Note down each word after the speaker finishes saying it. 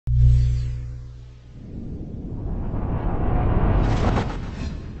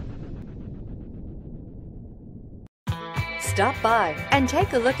Stop by and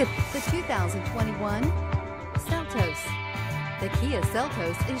take a look at the 2021 Seltos. The Kia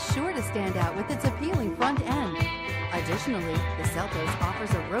Seltos is sure to stand out with its appealing front end. Additionally, the Seltos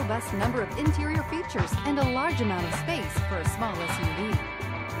offers a robust number of interior features and a large amount of space for a small SUV.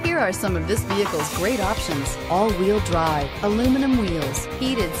 Here are some of this vehicle's great options: all-wheel drive, aluminum wheels,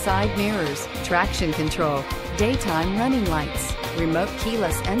 heated side mirrors, traction control, daytime running lights, remote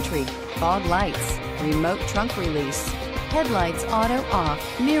keyless entry, fog lights, remote trunk release, headlights auto off,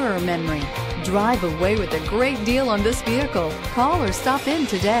 mirror memory. Drive away with a great deal on this vehicle. Call or stop in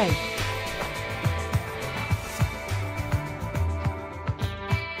today.